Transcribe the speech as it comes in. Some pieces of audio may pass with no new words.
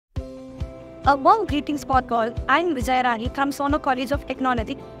A warm greetings podcast. I'm Vijayarani from Sona College of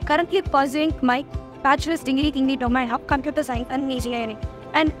Technology, currently pursuing my bachelor's degree in the domain of computer science and engineering.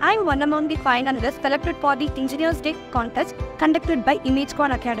 And I'm one among the finalists selected for the Engineers Day contest conducted by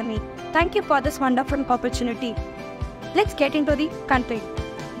IMAGECON Academy. Thank you for this wonderful opportunity. Let's get into the content.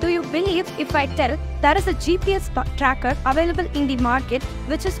 Do you believe if I tell there is a GPS tracker available in the market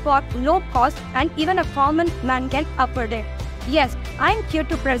which is for low cost and even a common man can afford it? Yes, I am here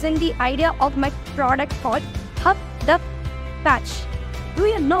to present the idea of my product called HubDub Patch. Do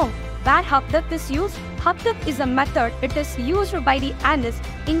you know where HubDub is used? HubDub is a method it is used by the analysts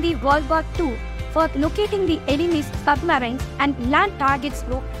in the World War II for locating the enemy's submarines and land targets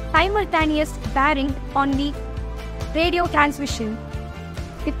through simultaneous bearing on the radio transmission.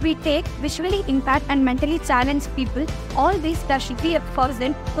 If we take visually impaired and mentally challenged people, always there should be a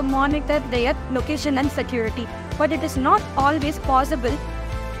person to monitor their location and security. But it is not always possible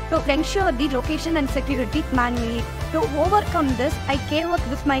to ensure the location and security manually. To overcome this, I came up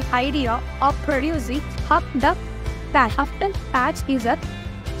with my idea of producing HubDub Patch. HubDub Patch is a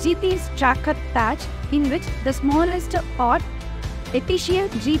GPS tracker patch in which the smallest or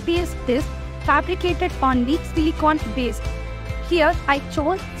efficient GPS is fabricated on the silicon base. Here I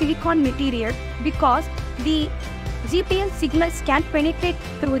chose silicon material because the GPS signals can penetrate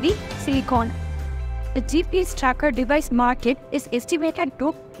through the silicon. The GPS tracker device market is estimated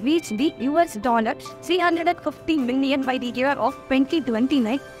to reach the US $350 million by the year of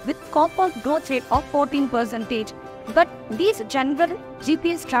 2029 with compound growth rate of 14%. But these general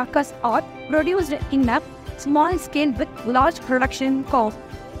GPS trackers are produced in a small scale with large production costs,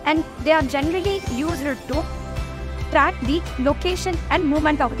 and they are generally used to track the location and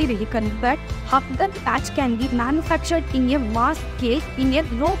movement of the vehicle. But HubDub Patch can be manufactured in a mass scale in a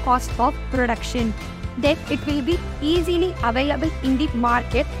low cost of production. Then it will be easily available in the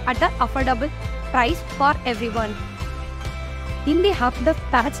market at an affordable price for everyone. In the HubDub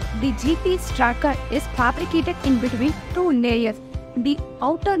Patch, the GPS tracker is fabricated in between two layers. The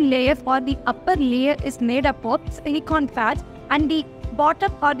outer layer or the upper layer is made up of silicon patch and the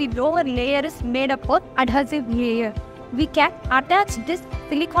bottom or the lower layer is made up of adhesive layer. We can attach this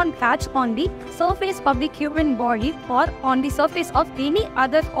silicon patch on the surface of the human body or on the surface of any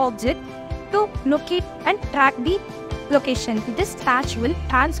other object to locate and track the location. This patch will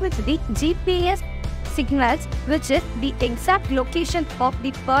transmit the GPS signals, which is the exact location of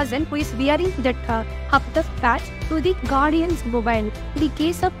the person who is wearing the HubDub patch, to the guardian's mobile. In the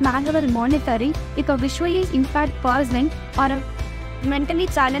case of manual monitoring, if a visually impaired person or a mentally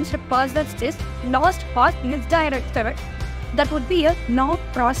challenged person is lost or misdirected, that would be a long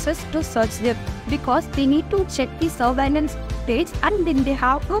process to search them because they need to check the surveillance page and then they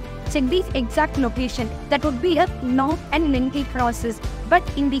have to check the exact location. That would be a long and lengthy process. But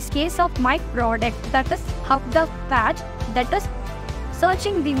in this case of my product, that is HubDub Patch, that is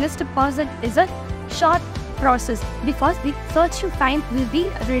searching the missed person is a short process because the search time will be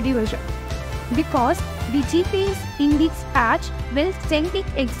reduced. Because the GPS in this patch will send the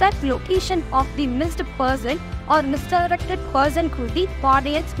exact location of the missed person or misdirected person to the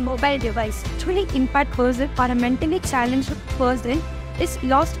guardian's mobile device. Truly impaired person or a mentally challenged person is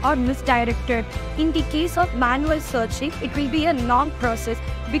lost or misdirected. In the case of manual searching, it will be a long process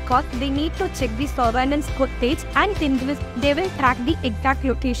because they need to check the surveillance footage and then they will track the exact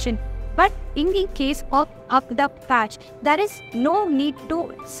location. But in the case of HubDub Patch, there is no need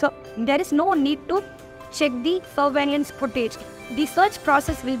to check the surveillance footage. The search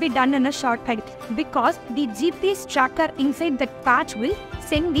process will be done in a short time because the GPS tracker inside the patch will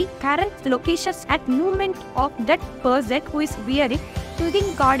send the current locations and movement of that person who is wearing to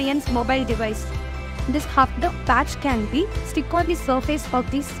the guardian's mobile device. This HubDub Patch can be stick on the surface of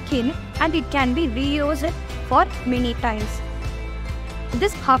the skin and it can be reused for many times.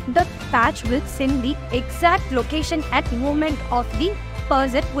 This HubDub Patch will send the exact location and movement of the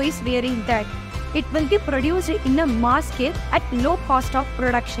person who is wearing that. It will be produced in a mass scale at low cost of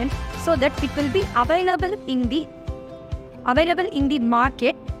production so that it will be available in the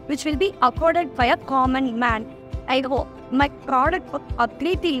market, which will be afforded by a common man. I hope my product will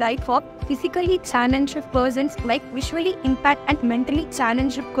upgrade the life of physically challenged persons like visually impaired and mentally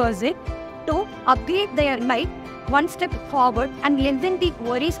challenged persons to upgrade their life one step forward and lessen the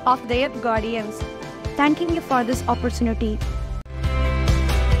worries of their guardians. Thanking you for this opportunity.